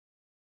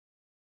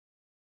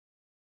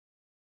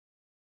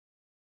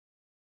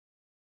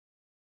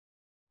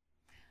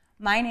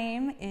My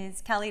name is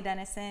Kelly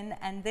Dennison,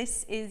 and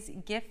this is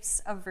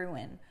Gifts of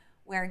Ruin,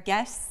 where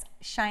guests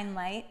shine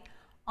light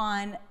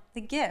on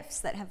the gifts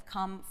that have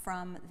come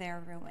from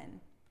their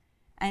ruin.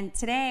 And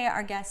today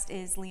our guest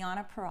is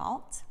Liana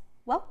Peralt.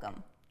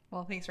 Welcome.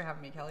 Well, thanks for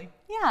having me, Kelly.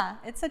 Yeah,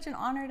 it's such an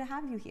honor to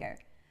have you here.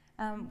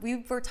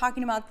 We were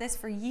talking about this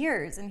for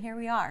years, and here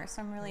we are,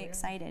 so I'm really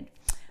excited.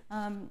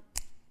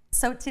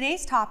 So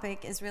today's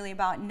topic is really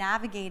about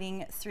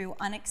navigating through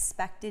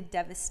unexpected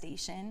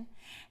devastation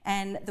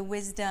and the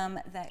wisdom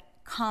that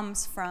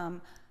comes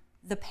from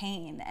the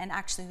pain and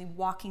actually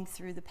walking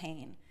through the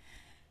pain.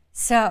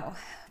 So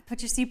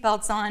put your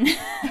seatbelts on.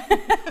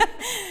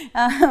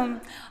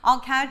 I'll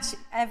catch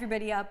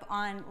everybody up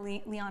on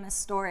Liana's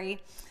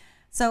story.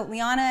 So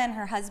Liana and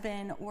her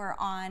husband were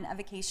on a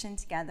vacation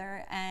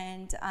together,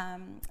 and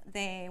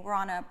they were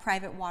on a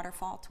private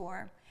waterfall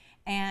tour.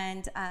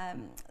 And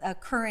a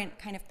current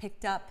kind of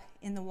picked up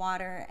in the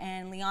water,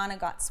 and Liana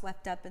got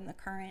swept up in the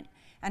current,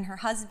 and her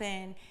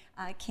husband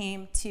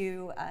came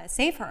to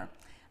save her,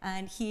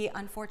 and he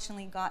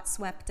unfortunately got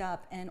swept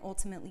up and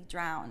ultimately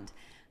drowned.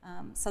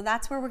 So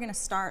that's where we're going to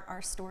start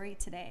our story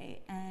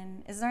today.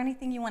 And is there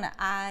anything you want to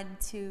add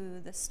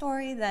to the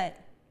story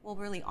that will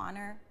really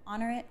honor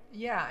it?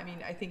 Yeah, I mean,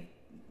 I think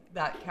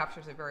that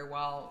captures it very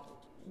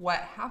well. What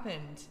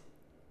happened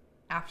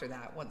after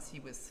that, once he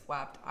was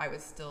swept, I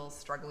was still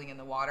struggling in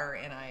the water,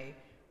 and I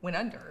went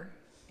under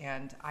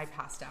and I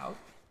passed out.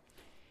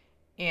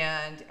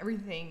 And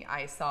everything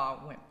I saw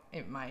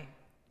in my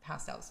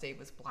passed out state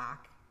was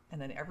black,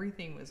 and then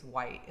everything was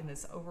white, and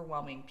this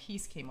overwhelming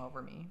peace came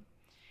over me.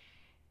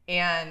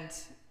 And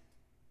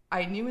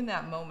I knew in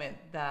that moment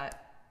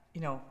that,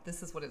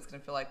 this is what it's going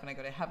to feel like when I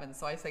go to heaven.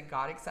 So I said,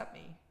 God, accept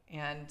me.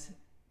 And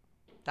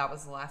that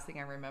was the last thing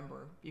I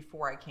remember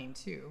before I came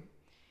to.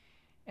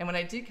 And when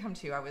I did come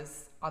to, I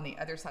was on the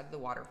other side of the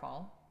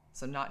waterfall,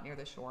 so not near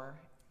the shore,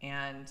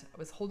 and I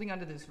was holding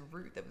onto this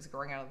root that was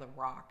growing out of the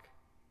rock.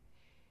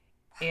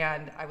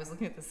 And I was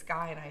looking at the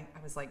sky, and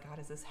I was like, God,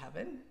 is this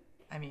heaven?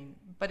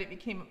 But it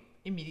became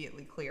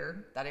immediately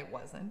clear that it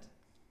wasn't.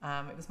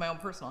 It was my own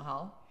personal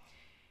hell.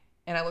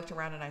 And I looked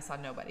around, and I saw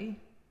nobody.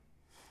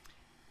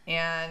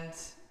 And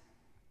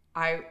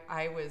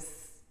I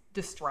was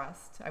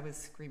distressed. I was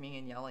screaming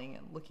and yelling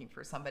and looking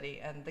for somebody.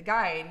 And the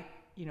guide,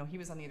 he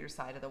was on the other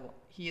side of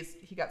he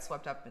got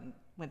swept up and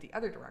went the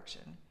other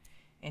direction.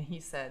 And he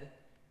said,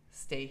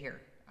 stay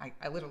here.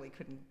 I literally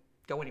couldn't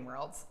go anywhere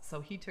else.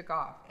 So he took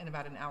off. And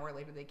about an hour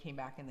later, they came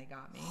back and they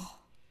got me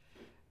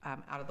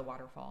out of the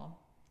waterfall.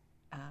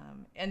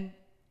 And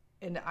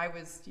I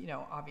was,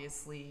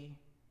 obviously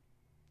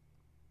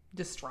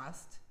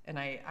distressed. And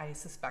I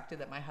suspected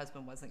that my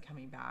husband wasn't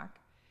coming back.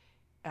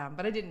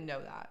 But I didn't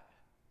know that.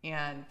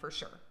 And for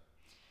sure.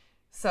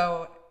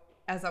 So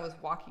as I was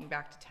walking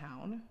back to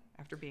town,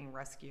 after being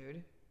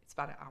rescued, it's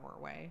about an hour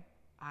away,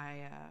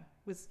 I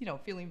was,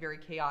 feeling very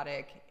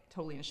chaotic,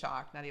 totally in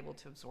shock, not able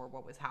to absorb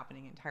what was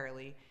happening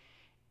entirely.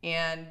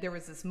 And there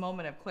was this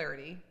moment of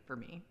clarity for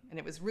me. And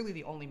it was really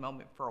the only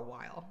moment for a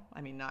while.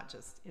 Not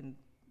just in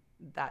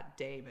that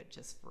day, but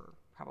just for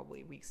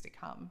probably weeks to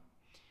come.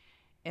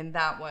 And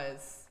that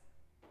was,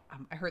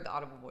 I heard the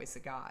audible voice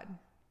of God.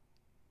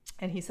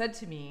 And he said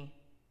to me,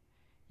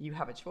 you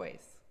have a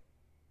choice.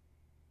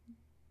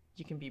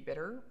 You can be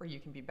bitter or you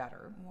can be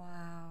better.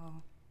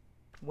 Wow.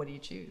 What do you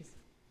choose?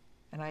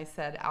 And I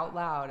said out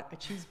loud, I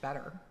choose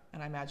better.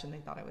 And I imagine they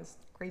thought I was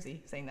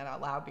crazy saying that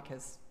out loud,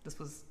 because this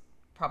was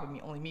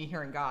probably only me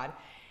hearing God.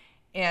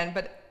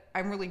 But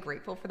I'm really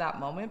grateful for that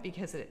moment,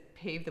 because it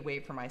paved the way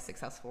for my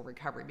successful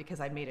recovery,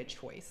 because I made a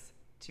choice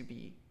to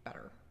be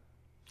better.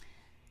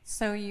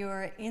 So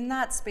you're in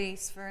that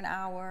space for an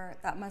hour.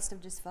 That must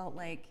have just felt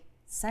like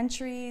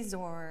centuries,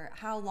 or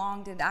how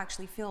long did it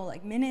actually feel?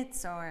 Like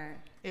minutes,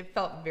 or? It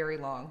felt very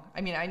long.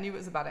 I knew it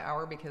was about an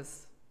hour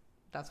because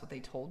that's what they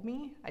told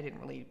me.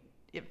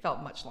 It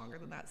felt much longer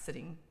than that,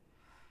 sitting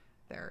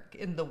there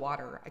in the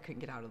water. I couldn't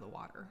get out of the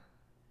water,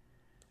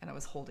 and I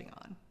was holding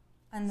on.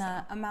 And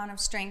the amount of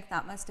strength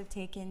that must have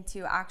taken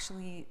to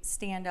actually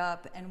stand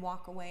up and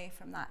walk away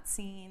from that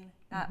scene,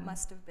 that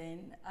must have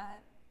been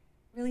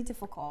really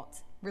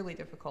difficult. Really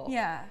difficult.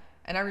 Yeah.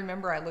 And I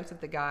remember I looked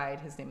at the guide,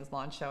 his name is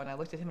Lancho, and I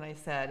looked at him and I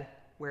said,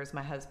 where's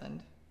my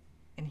husband?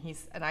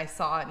 And I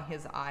saw in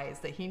his eyes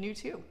that he knew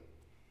too,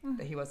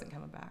 that he wasn't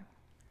coming back.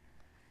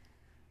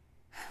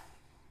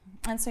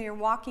 And so you're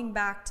walking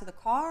back to the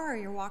car, or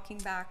you're walking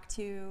back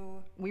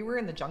to? We were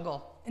in the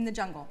jungle. In the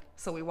jungle.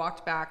 So we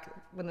walked back.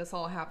 When this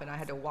all happened, I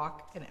had to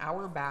walk an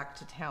hour back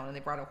to town, and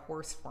they brought a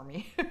horse for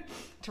me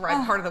to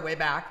ride part of the way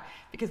back,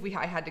 because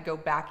I had to go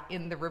back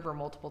in the river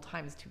multiple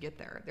times to get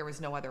there. There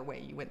was no other way.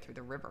 You went through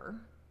the river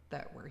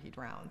where he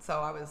drowned.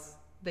 So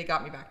they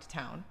got me back to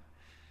town.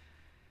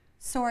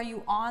 So are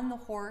you on the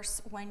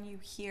horse when you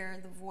hear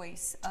the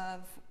voice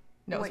of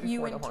what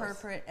you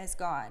interpret as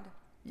God?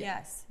 Yeah,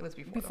 yes. It was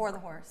before the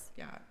horse.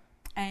 Yeah.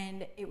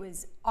 And it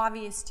was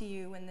obvious to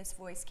you when this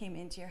voice came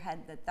into your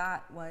head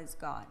that was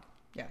God.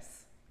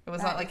 Yes. It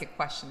was not like a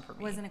question for me.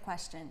 It wasn't a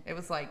question. It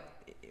was one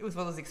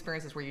of those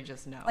experiences where you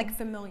just know. Like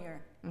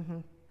familiar.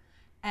 Mm-hmm.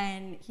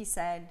 And he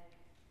said,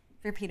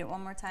 repeat it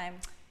one more time.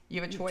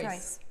 You have a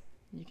choice.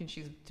 You can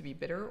choose to be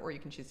bitter or you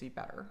can choose to be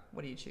better.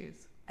 What do you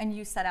choose? And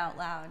you said out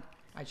loud,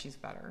 I choose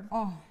better.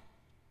 Oh.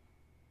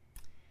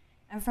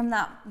 And from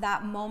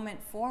that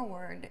moment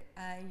forward,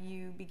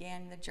 you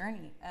began the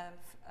journey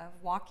of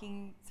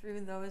walking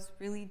through those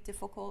really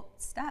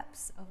difficult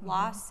steps of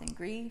loss and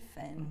grief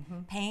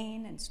and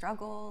pain and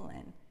struggle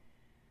and,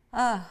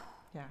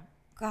 Yeah.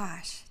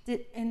 gosh.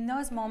 In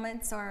those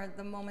moments or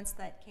the moments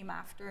that came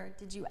after,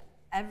 did you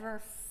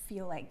ever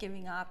feel like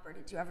giving up, or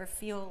did you ever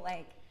feel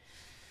like,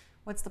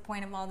 what's the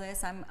point of all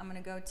this? I'm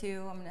going to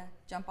I'm going to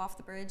jump off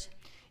the bridge.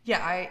 Yeah,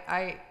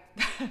 I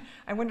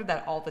I wondered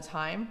that all the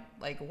time.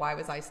 Like, why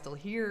was I still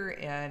here?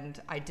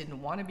 And I didn't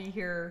want to be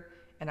here.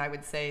 And I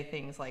would say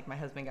things like, my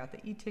husband got the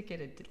e-ticket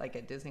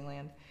at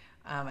Disneyland,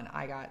 and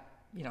I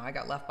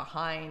got left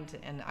behind.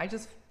 And I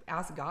just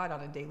asked God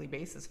on a daily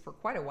basis for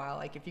quite a while,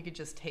 like, if you could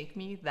just take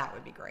me, that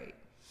would be great.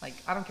 Like,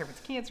 I don't care if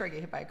it's cancer, I get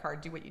hit by a car,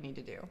 do what you need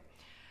to do.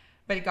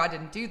 But God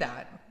didn't do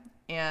that.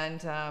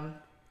 And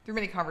through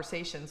many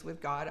conversations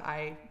with God,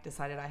 I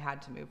decided I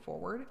had to move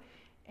forward,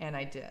 and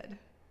I did.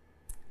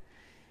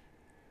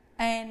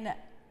 And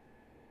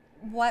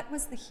what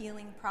was the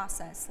healing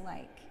process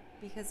like?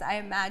 Because I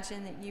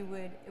imagine that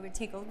it would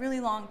take a really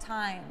long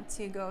time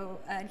to go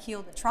and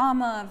heal the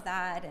trauma of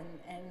that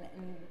and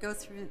go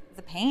through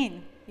the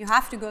pain. You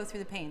have to go through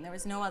the pain. There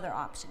was no other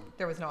option.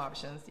 There was no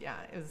options. Yeah,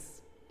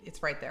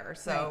 it's right there.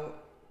 So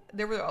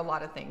There were a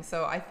lot of things.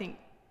 So I think,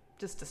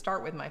 just to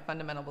start with, my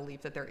fundamental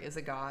belief that there is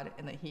a God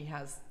and that he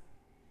has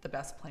the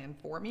best plan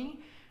for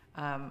me.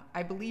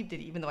 I believed it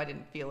even though I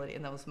didn't feel it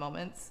in those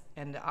moments.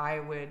 And I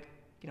would,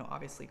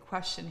 obviously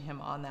question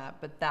him on that.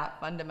 But that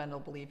fundamental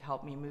belief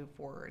helped me move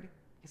forward.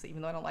 So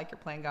even though I don't like your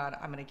plan, God,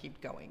 I'm going to keep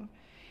going.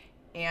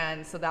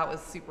 And so that was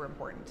super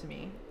important to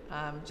me,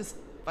 just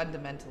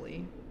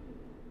fundamentally.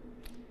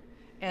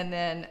 And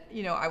then,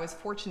 I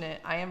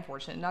am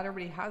fortunate. Not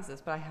everybody has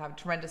this, but I have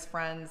tremendous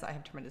friends. I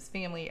have tremendous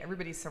family.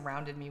 Everybody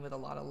surrounded me with a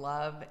lot of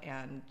love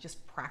and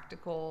just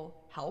practical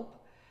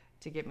help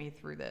to get me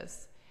through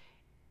this.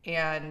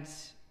 And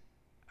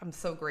I'm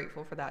so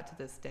grateful for that to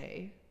this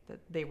day, that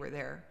they were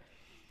there.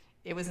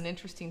 It was an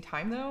interesting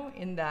time, though,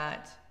 in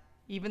that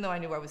even though I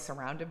knew I was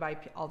surrounded by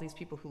all these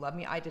people who loved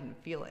me, I didn't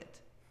feel it.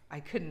 I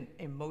couldn't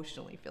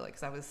emotionally feel it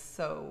because I was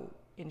so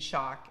in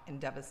shock and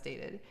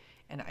devastated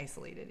and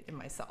isolated in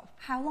myself.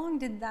 How long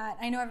did that,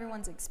 I know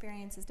everyone's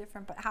experience is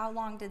different, but how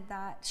long did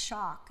that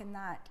shock and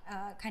that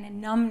kind of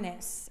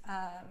numbness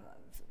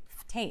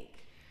take?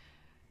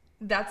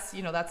 That's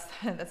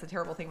a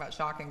terrible thing about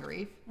shock and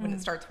grief. When it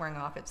starts wearing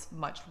off, it's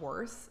much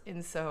worse.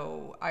 And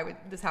so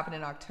this happened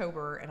in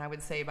October, and I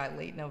would say by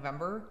late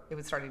November, it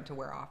was starting to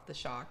wear off, the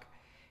shock.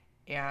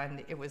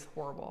 And it was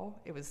horrible.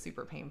 It was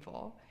super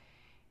painful.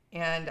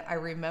 And I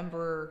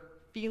remember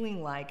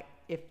feeling like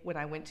when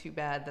I went to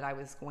bed that I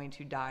was going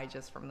to die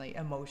just from the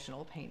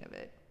emotional pain of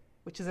it,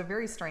 which is a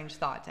very strange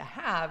thought to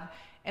have.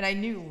 And I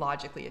knew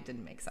logically it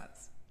didn't make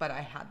sense, but I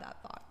had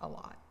that thought a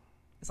lot.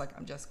 It's like,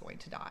 I'm just going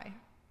to die.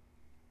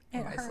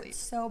 It hurts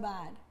so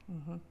bad.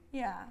 Mm-hmm.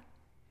 Yeah.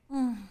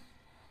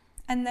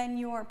 And then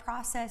your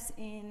process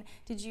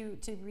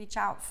to reach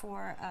out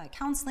for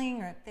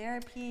counseling or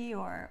therapy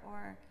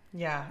or?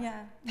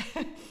 Yeah.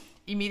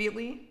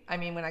 Immediately. I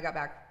mean, when I got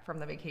back from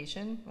the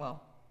vacation,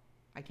 well,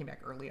 I came back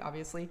early,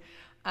 obviously.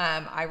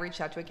 I reached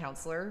out to a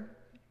counselor.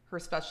 Her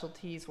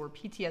specialties were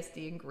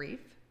PTSD and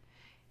grief.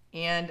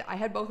 And I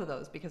had both of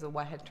those because of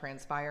what had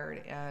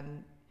transpired.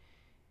 And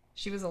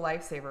she was a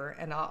lifesaver.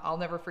 And I'll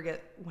never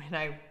forget when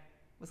I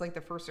was like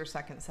the first or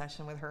second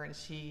session with her, and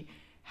she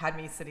had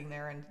me sitting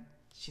there and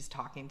she's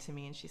talking to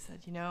me, and she said,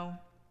 you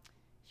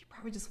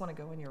probably just want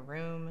to go in your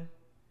room.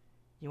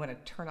 You want to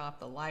turn off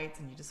the lights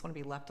and you just want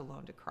to be left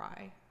alone to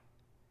cry.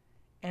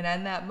 And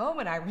in that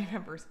moment, I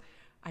remember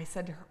I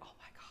said to her, oh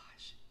my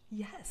gosh,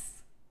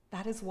 yes,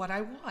 that is what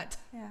I want.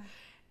 Yeah.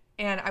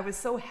 And I was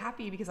so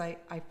happy because I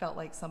felt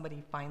like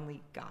somebody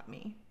finally got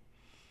me.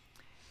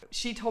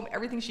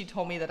 Everything she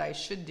told me that I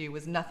should do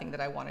was nothing that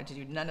I wanted to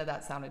do. None of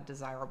that sounded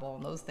desirable.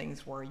 And those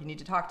things were, you need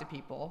to talk to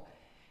people,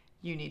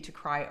 you need to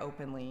cry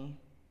openly,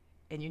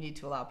 and you need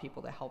to allow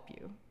people to help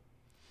you.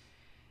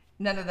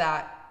 None of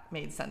that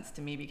made sense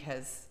to me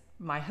because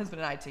my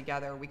husband and I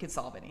together, we could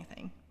solve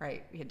anything,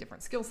 right? We had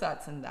different skill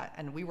sets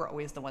and we were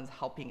always the ones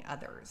helping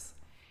others.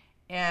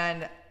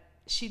 And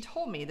she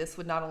told me this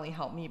would not only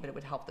help me, but it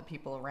would help the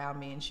people around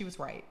me. And she was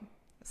right.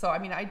 So,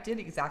 I did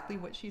exactly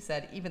what she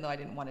said, even though I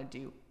didn't want to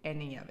do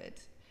any of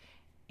it.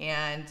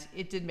 And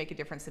it did make a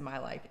difference in my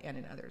life and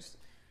in others.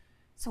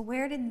 So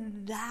where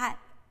did that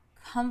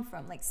come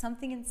from? Like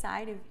something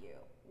inside of you?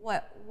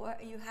 What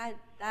you had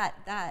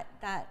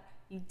that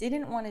you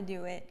didn't want to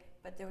do it,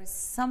 but there was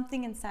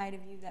something inside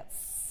of you that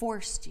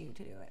forced you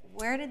to do it.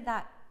 Where did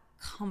that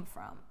come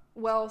from?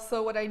 Well,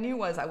 so what I knew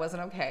was I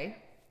wasn't okay.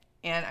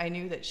 And I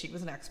knew that she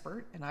was an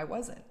expert and I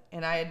wasn't.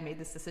 And I had made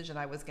this decision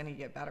I was going to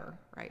get better,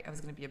 right? I was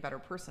going to be a better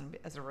person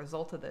as a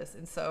result of this.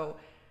 And so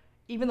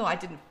even though I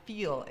didn't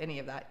feel any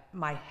of that,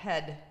 my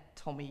head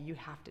told me, you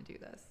have to do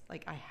this.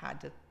 Like I had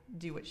to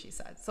do what she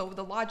said. So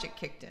the logic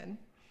kicked in.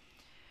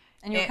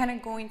 And you're kind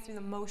of going through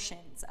the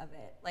motions of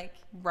it, like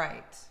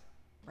right.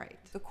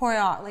 the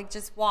choreo, like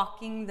just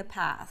walking the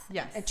path,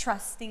 yes, and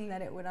trusting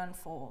that it would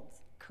unfold.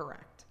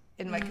 Correct.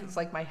 And it's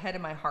like my head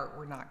and my heart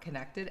were not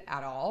connected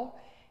at all,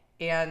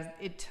 and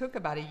it took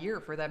about a year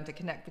for them to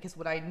connect, because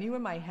what I knew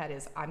in my head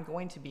is I'm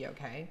going to be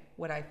okay.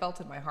 What I felt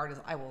in my heart is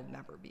I will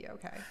never be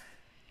okay.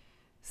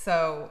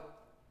 So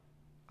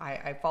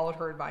I followed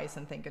her advice,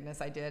 and thank goodness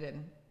I did,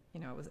 and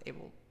I was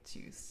able to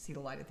see the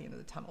light at the end of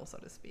the tunnel, so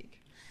to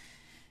speak.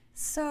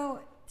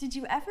 So did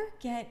you ever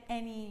get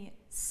any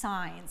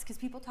signs? Because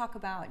people talk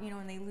about,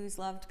 when they lose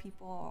loved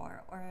people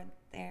or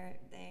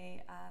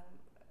they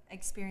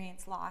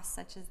experience loss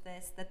such as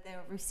this, that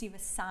they'll receive a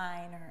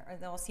sign or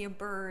they'll see a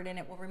bird and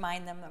it will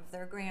remind them of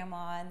their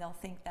grandma, and they'll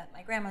think that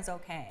my grandma's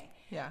okay.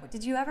 Yeah.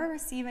 Did you ever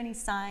receive any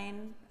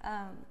sign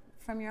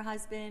from your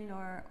husband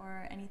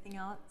or anything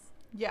else?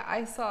 Yeah,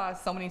 I saw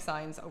so many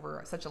signs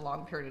over such a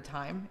long period of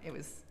time. It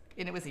was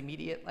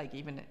immediate, like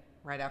even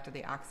right after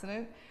the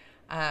accident.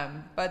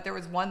 But there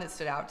was one that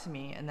stood out to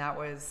me, and that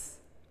was,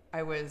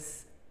 I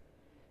was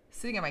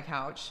sitting on my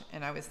couch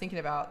and I was thinking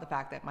about the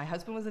fact that my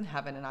husband was in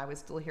heaven and I was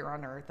still here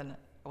on earth, and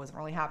I wasn't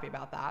really happy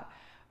about that.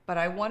 But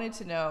I wanted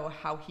to know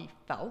how he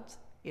felt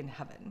in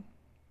heaven.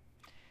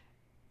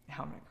 Now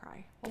I'm going to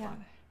cry. Hold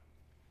on.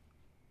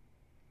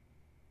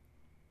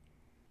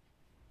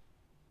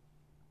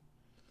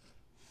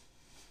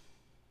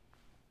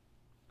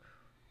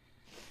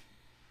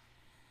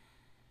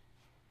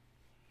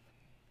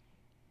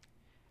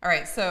 All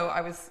right, so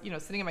I was,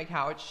 sitting on my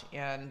couch,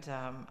 and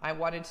I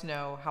wanted to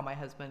know how my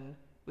husband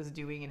was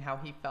doing and how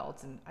he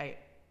felt, and I,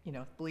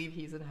 believe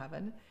he's in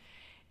heaven.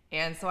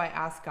 And so I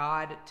asked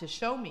God to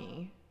show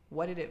me,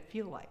 what did it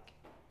feel like?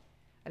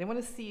 I didn't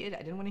want to see it.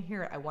 I didn't want to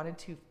hear it. I wanted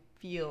to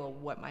feel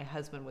what my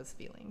husband was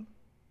feeling.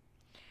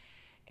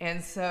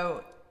 And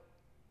so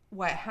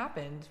what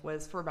happened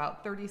was, for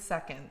about 30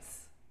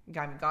 seconds,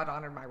 God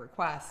honored my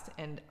request,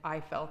 and I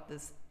felt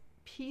this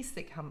peace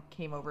that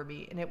came over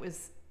me, and it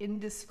was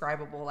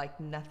indescribable, like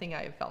nothing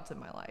I have felt in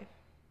my life.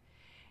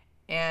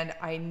 And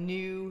I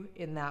knew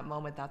in that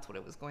moment that's what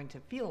it was going to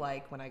feel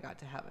like when I got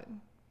to heaven.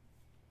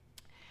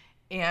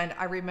 And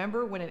I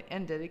remember when it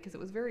ended, because it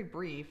was very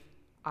brief,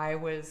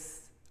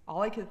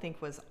 all I could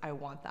think was, I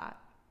want that.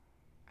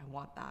 I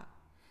want that.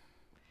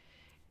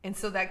 And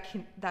so that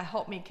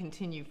helped me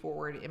continue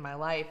forward in my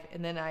life.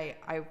 And then I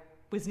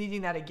was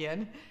needing that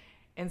again.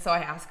 And so I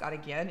asked God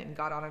again, and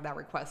God honored that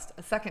request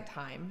a second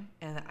time,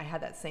 and I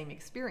had that same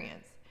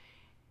experience.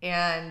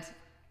 And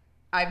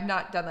I've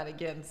not done that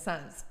again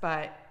since,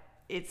 but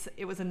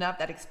it was enough,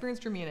 that experience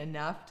drew me in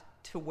enough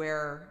to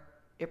where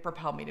it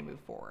propelled me to move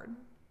forward,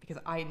 because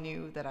I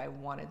knew that I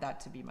wanted that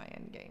to be my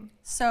end game.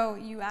 So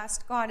you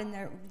asked God, and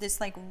this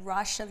like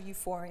rush of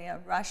euphoria,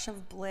 rush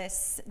of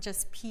bliss,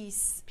 just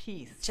peace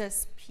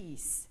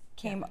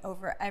came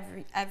over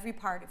every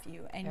part of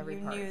you, and you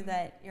knew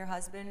that your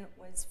husband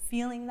was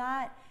feeling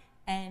that,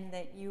 and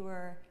that you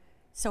were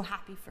so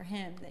happy for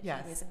him that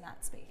he was in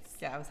that space.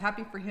 Yeah, I was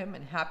happy for him,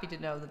 and happy to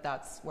know that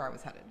that's where I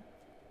was headed.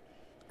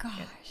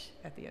 Gosh.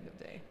 At the end of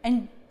the day.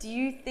 And do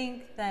you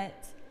think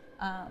that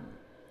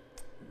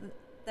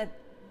that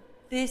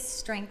this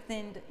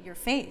strengthened your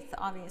faith?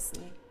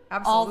 Obviously.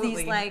 Absolutely. All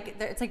these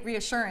it's like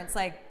reassurance,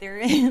 like there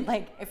is,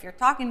 like if you're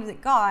talking to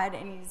God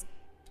and he's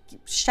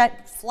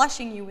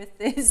flushing you with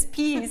this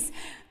peace,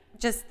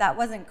 just that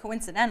wasn't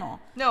coincidental.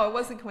 No, it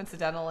wasn't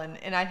coincidental,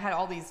 and I had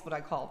all these what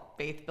I call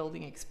faith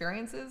building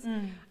experiences,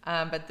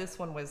 but this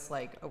one was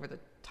like over the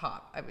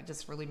top. It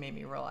just really made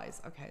me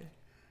realize, okay,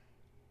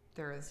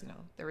 there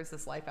is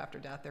this life after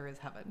death. There is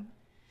heaven.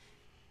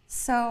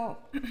 So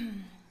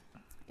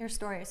your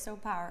story is so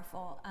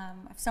powerful. I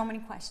have so many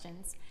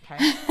questions.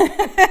 Okay.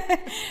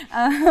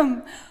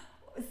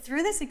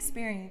 Through this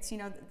experience,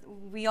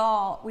 we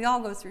all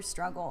go through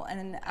struggle,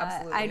 and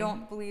I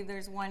don't believe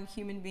there's one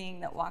human being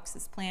that walks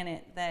this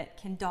planet that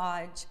can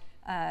dodge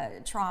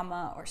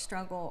trauma or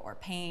struggle or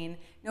pain.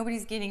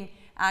 Nobody's getting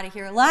out of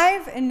here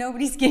alive, and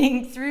nobody's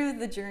getting through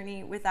the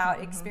journey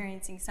without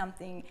experiencing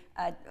something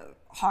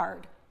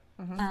hard.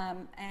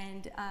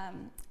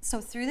 So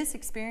through this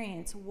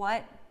experience,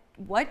 what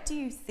do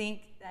you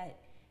think that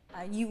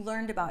you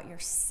learned about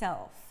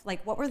yourself?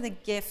 Like, what were the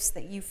gifts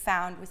that you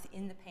found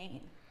within the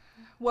pain?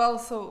 Well,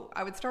 so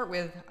I would start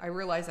with, I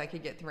realized I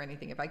could get through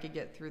anything. If I could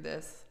get through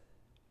this,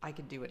 I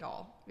could do it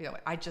all.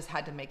 I just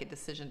had to make a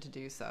decision to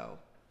do so,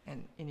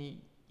 and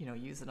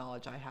use the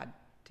knowledge I had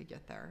to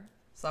get there.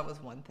 So that was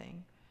one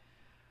thing.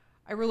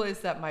 I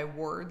realized that my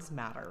words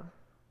matter.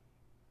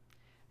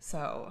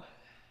 So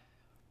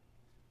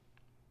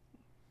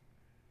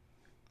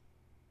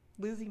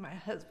losing my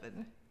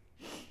husband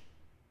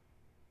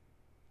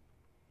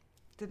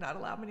did not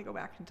allow me to go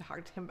back and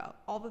talk to him about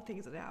all the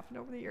things that happened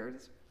over the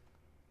years.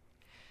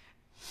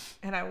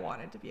 And I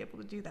wanted to be able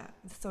to do that.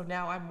 So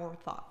now I'm more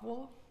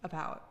thoughtful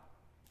about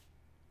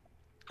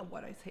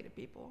what I say to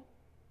people.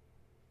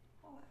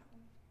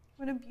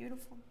 What a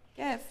beautiful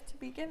gift to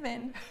be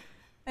given.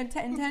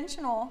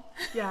 Intentional.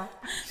 Yeah.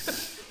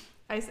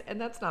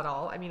 And that's not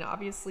all. I mean,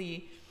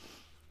 obviously,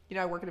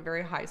 I work at a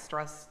very high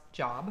stress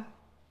job,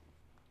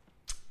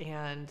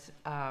 and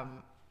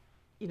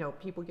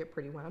people get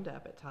pretty wound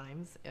up at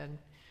times, and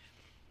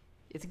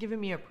it's given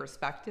me a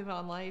perspective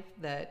on life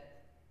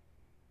that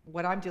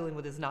what I'm dealing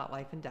with is not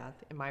life and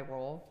death in my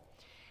role,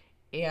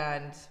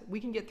 and we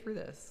can get through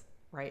this,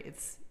 right?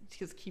 It's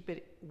just keep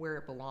it where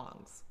it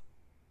belongs,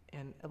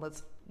 and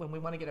when we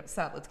want to get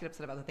upset, let's get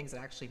upset about the things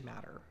that actually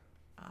matter.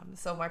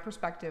 So my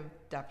perspective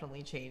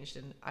definitely changed,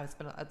 and I've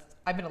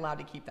been allowed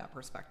to keep that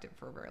perspective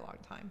for a very long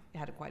time. It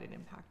had quite an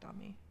impact on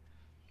me.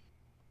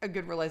 A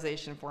good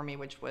realization for me,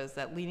 which was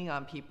that leaning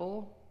on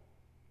people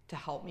to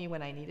help me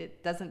when I need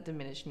it doesn't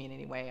diminish me in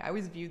any way. I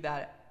always viewed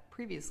that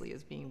previously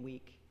as being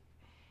weak,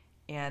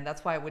 and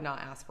that's why I would not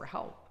ask for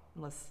help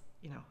unless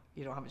you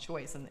don't have a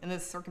choice. And in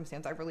this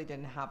circumstance, I really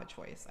didn't have a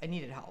choice. I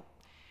needed help,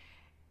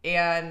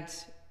 and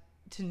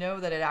to know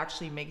that it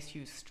actually makes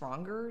you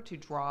stronger to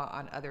draw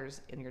on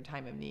others in your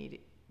time of need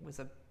was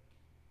a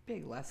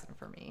big lesson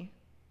for me.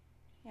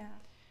 Yeah.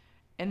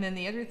 And then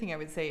the other thing I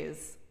would say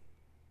is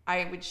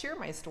I would share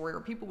my story,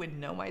 or people would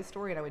know my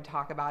story, and I would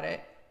talk about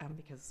it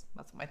because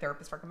that's what my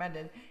therapist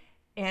recommended.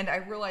 And I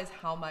realized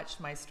how much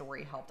my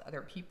story helped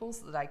other people,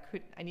 so that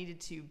I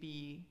needed to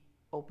be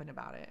open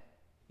about it.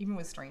 Even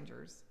with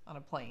strangers on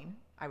a plane,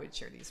 I would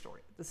share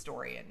the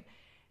story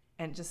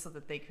and just so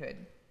that they could,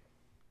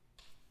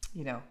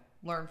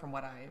 learn from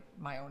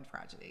my own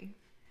tragedy.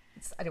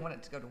 I didn't want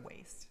it to go to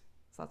waste.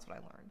 So that's what I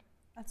learned.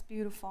 That's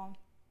beautiful.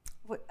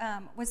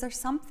 Was there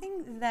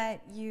something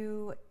that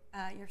your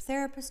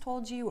therapist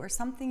told you, or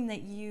something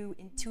that you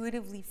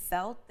intuitively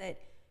felt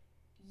that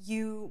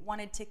you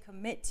wanted to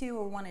commit to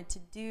or wanted to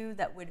do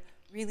that would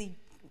really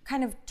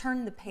kind of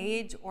turn the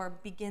page or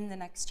begin the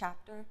next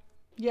chapter?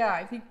 Yeah,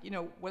 I think,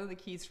 one of the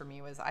keys for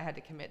me was I had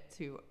to commit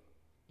to,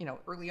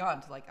 early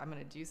on to I'm going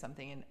to do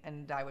something,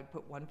 and I would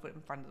put one foot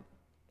in front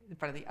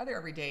of the other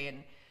every day.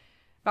 And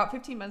about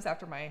 15 months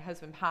after my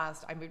husband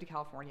passed, I moved to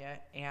California,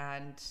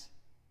 and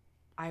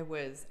I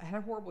had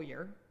a horrible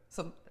year.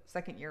 So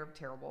second year of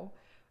terrible.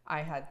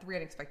 I had 3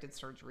 unexpected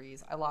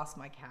surgeries. I lost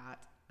my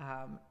cat.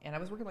 And I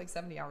was working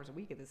 70 hours a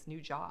week at this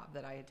new job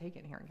that I had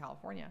taken here in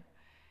California.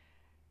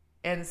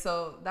 And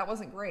so that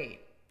wasn't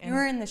great. And you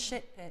were in the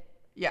shit pit.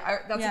 Yeah,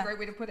 that's a great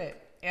way to put it.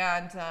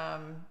 And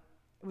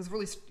it was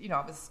really,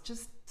 I was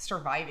just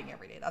surviving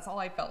every day. That's all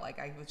I felt like.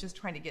 I was just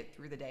trying to get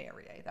through the day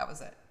every day. That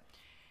was it.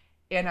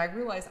 And I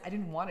realized I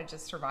didn't want to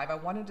just survive. I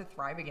wanted to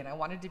thrive again. I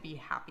wanted to be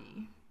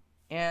happy.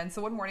 And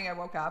so one morning I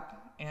woke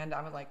up and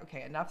I was like,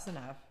 okay, enough's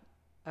enough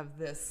of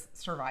this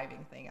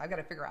surviving thing. I've got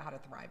to figure out how to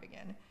thrive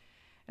again.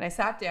 And I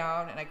sat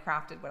down and I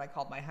crafted what I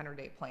called my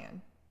 100-day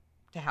plan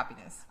to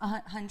happiness.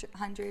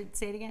 100,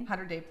 say it again?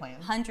 100-day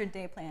plan.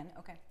 100-day plan,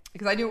 okay.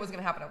 Because I knew it was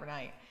going to happen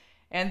overnight.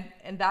 And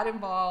that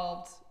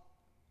involved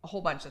a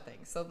whole bunch of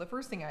things. So the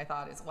first thing I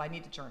thought is, I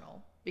need to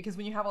journal. Because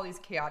when you have all these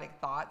chaotic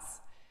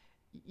thoughts,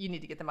 you need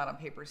to get them out on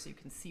paper so you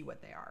can see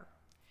what they are.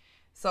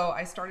 So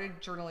I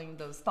started journaling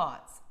those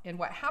thoughts. And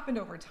what happened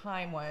over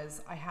time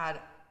was I had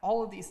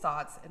all of these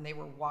thoughts, and they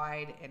were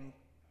wide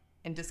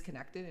and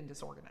disconnected and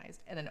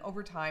disorganized. And then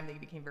over time, they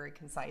became very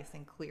concise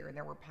and clear, and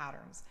there were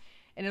patterns.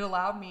 And it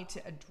allowed me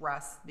to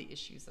address the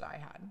issues that I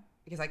had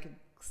because I could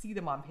see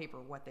them on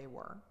paper, what they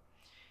were.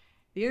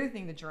 The other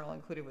thing the journal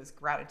included was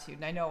gratitude.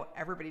 And I know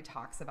everybody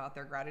talks about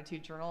their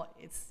gratitude journal.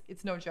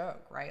 It's no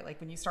joke, right?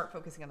 When you start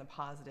focusing on the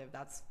positive,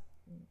 that's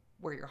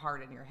where your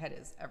heart and your head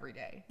is every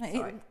day.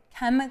 So it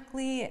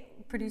chemically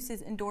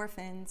produces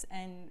endorphins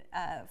and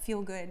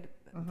feel-good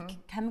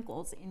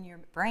chemicals in your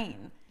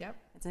brain. Yep.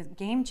 It's a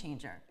game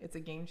changer. It's a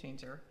game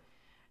changer.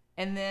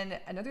 And then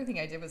another thing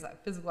I did was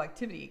physical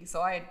activity. So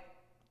I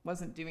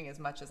wasn't doing as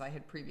much as I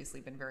had previously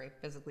been very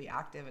physically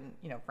active, and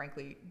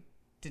frankly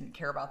didn't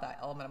care about that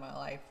element of my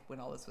life when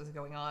all this was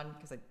going on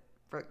because I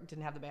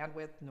didn't have the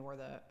bandwidth nor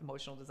the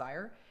emotional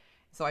desire.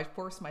 So I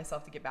forced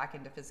myself to get back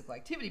into physical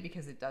activity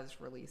because it does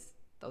release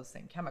those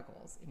same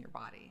chemicals in your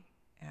body,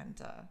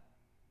 and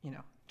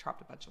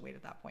dropped a bunch of weight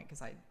at that point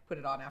because I put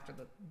it on after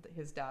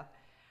his death.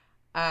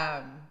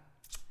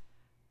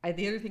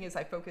 The other thing is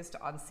I focused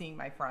on seeing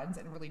my friends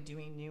and really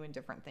doing new and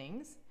different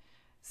things.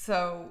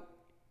 So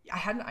I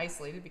hadn't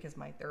isolated because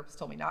my therapist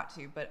told me not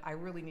to, but I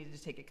really needed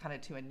to take it kind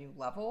of to a new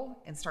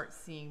level and start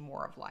seeing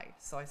more of life.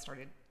 So I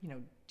started,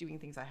 doing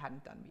things I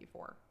hadn't done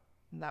before.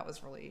 And that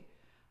was really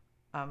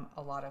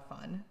a lot of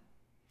fun.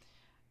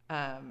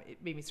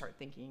 It made me start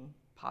thinking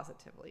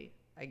positively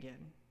again.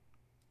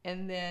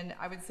 And then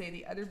I would say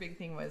the other big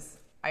thing was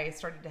I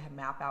started to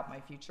map out my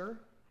future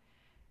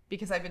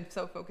because I've been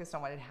so focused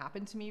on what had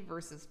happened to me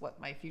versus what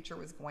my future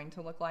was going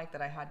to look like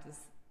that I had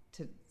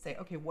to say,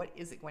 okay, what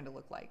is it going to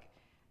look like?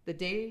 The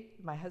day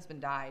my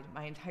husband died,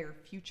 my entire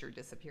future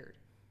disappeared.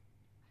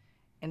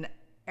 And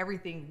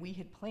everything we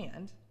had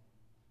planned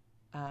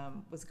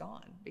was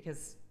gone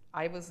because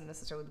I wasn't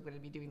necessarily going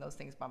to be doing those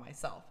things by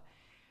myself.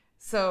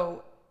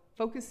 So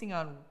focusing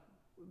on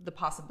the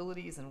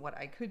possibilities and what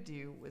I could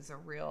do was a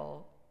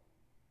real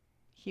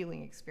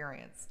healing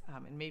experience,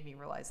 and made me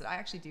realize that I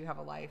actually do have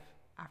a life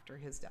after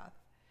his death.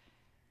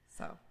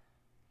 So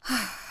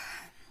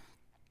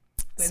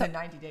So in the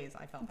 90 days,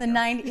 I felt by better.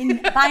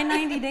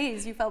 90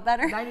 days, you felt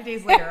better? 90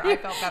 days later, I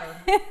felt better.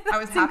 I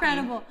was That's happy.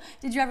 incredible.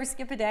 Did you ever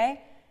skip a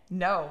day?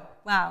 No.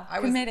 Wow.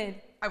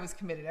 Committed. I was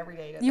committed every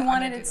day. You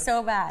wanted it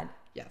so bad.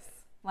 Yes.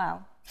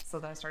 Wow. So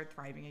then I started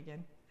thriving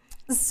again.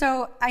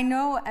 So I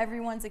know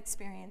everyone's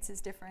experience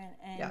is different,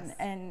 and Yes.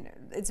 and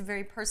it's a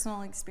very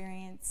personal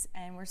experience,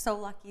 and we're so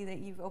lucky that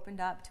you've opened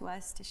up to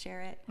us to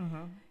share it.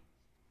 Mm-hmm.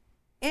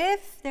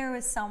 If there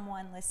was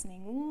someone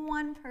listening,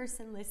 one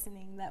person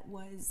listening that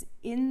was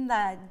in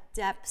the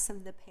depths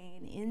of the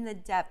pain, in the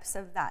depths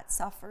of that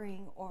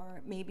suffering,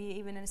 or maybe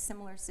even in a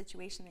similar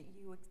situation that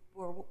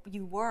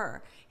you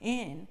were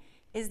in,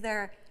 is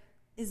there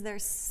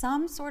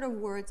some sort of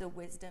words of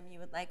wisdom you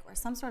would like, or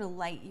some sort of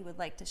light you would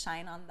like to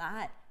shine on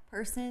that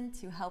person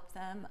to help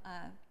them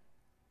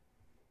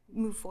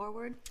move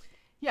forward?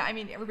 Yeah, I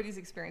mean, everybody's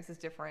experience is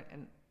different,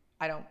 and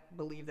I don't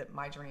believe that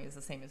my journey is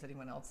the same as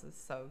anyone else's,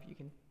 so you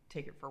can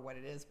take it for what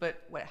it is.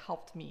 But what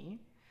helped me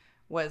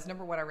was,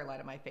 number one, I relied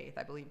on my faith.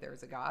 I believe there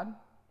is a God,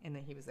 and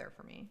that he was there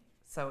for me.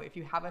 So if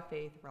you have a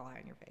faith, rely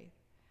on your faith.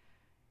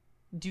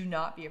 Do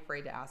not be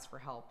afraid to ask for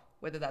help,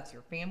 whether that's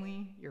your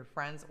family, your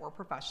friends, or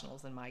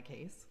professionals in my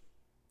case.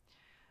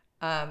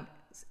 And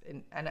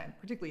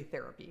particularly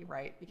therapy,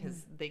 right?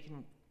 Because they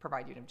can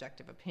provide you an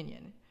objective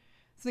opinion.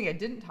 Something I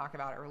didn't talk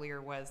about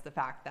earlier was the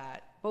fact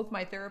that both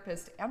my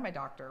therapist and my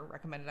doctor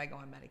recommended I go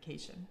on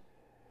medication.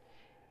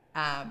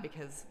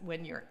 Because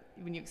when you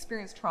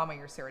experience trauma,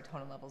 your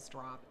serotonin levels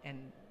drop,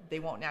 and they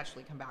won't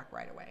naturally come back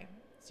right away.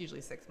 It's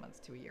usually 6 months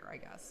to a year, I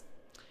guess.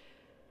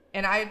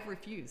 And I've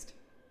refused.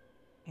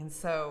 And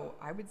so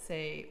I would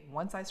say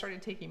once I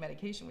started taking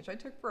medication, which I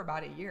took for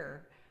about a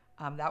year,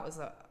 that was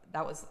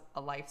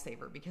a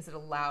lifesaver, because it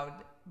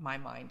allowed my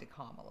mind to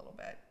calm a little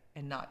bit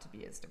and not to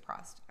be as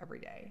depressed every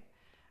day.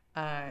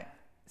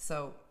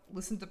 So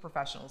listen to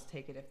professionals,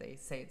 take it if they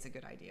say it's a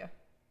good idea.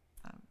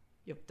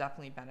 You'll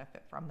definitely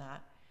benefit from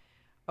that.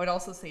 I would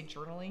also say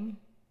journaling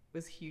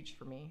was huge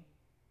for me.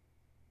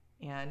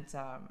 And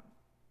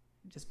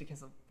just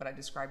because of what I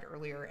described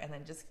earlier, and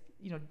then just,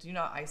 do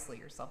not isolate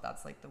yourself.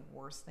 That's like the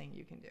worst thing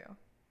you can do.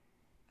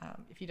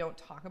 If you don't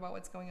talk about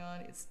what's going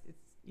on, it's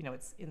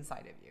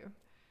inside of you.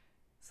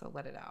 So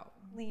let it out.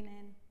 Lean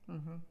in.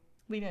 Mm-hmm.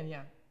 Lean in,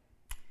 yeah.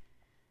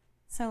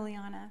 So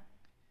Liana,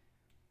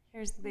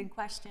 here's the big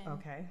question.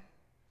 Okay.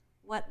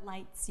 What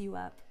lights you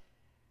up?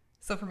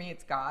 So for me,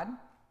 it's God.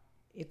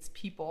 It's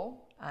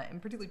people,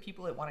 and particularly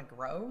people that want to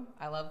grow.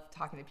 I love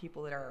talking to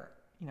people that are,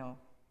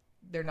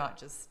 they're not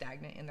just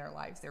stagnant in their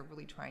lives. They're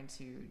really trying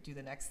to do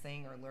the next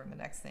thing, or learn the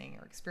next thing,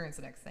 or experience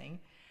the next thing.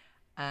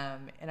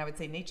 And I would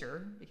say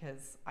nature,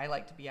 because I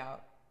like to be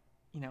out,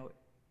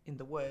 in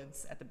the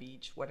woods, at the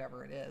beach,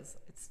 whatever it is.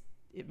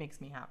 It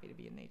makes me happy to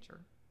be in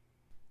nature.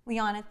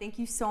 Liana, thank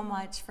you so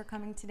much for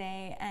coming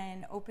today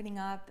and opening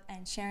up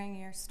and sharing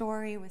your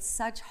story with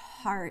such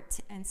heart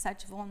and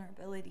such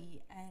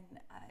vulnerability and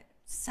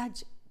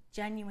such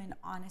genuine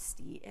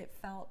honesty. It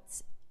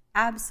felt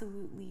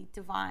absolutely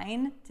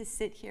divine to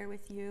sit here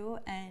with you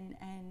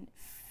and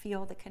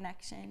feel the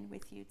connection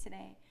with you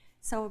today.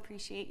 So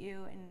appreciate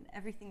you and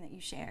everything that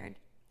you shared.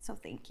 So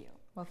thank you.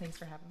 Well, thanks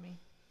for having me.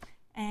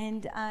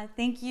 And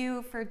thank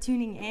you for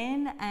tuning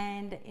in.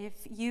 And if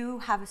you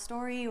have a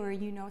story, or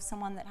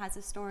someone that has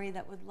a story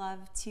that would love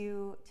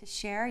to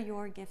share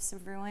your gifts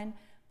of ruin,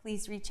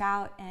 please reach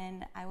out,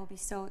 and I will be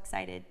so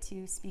excited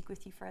to speak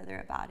with you further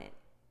about it.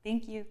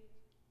 Thank you.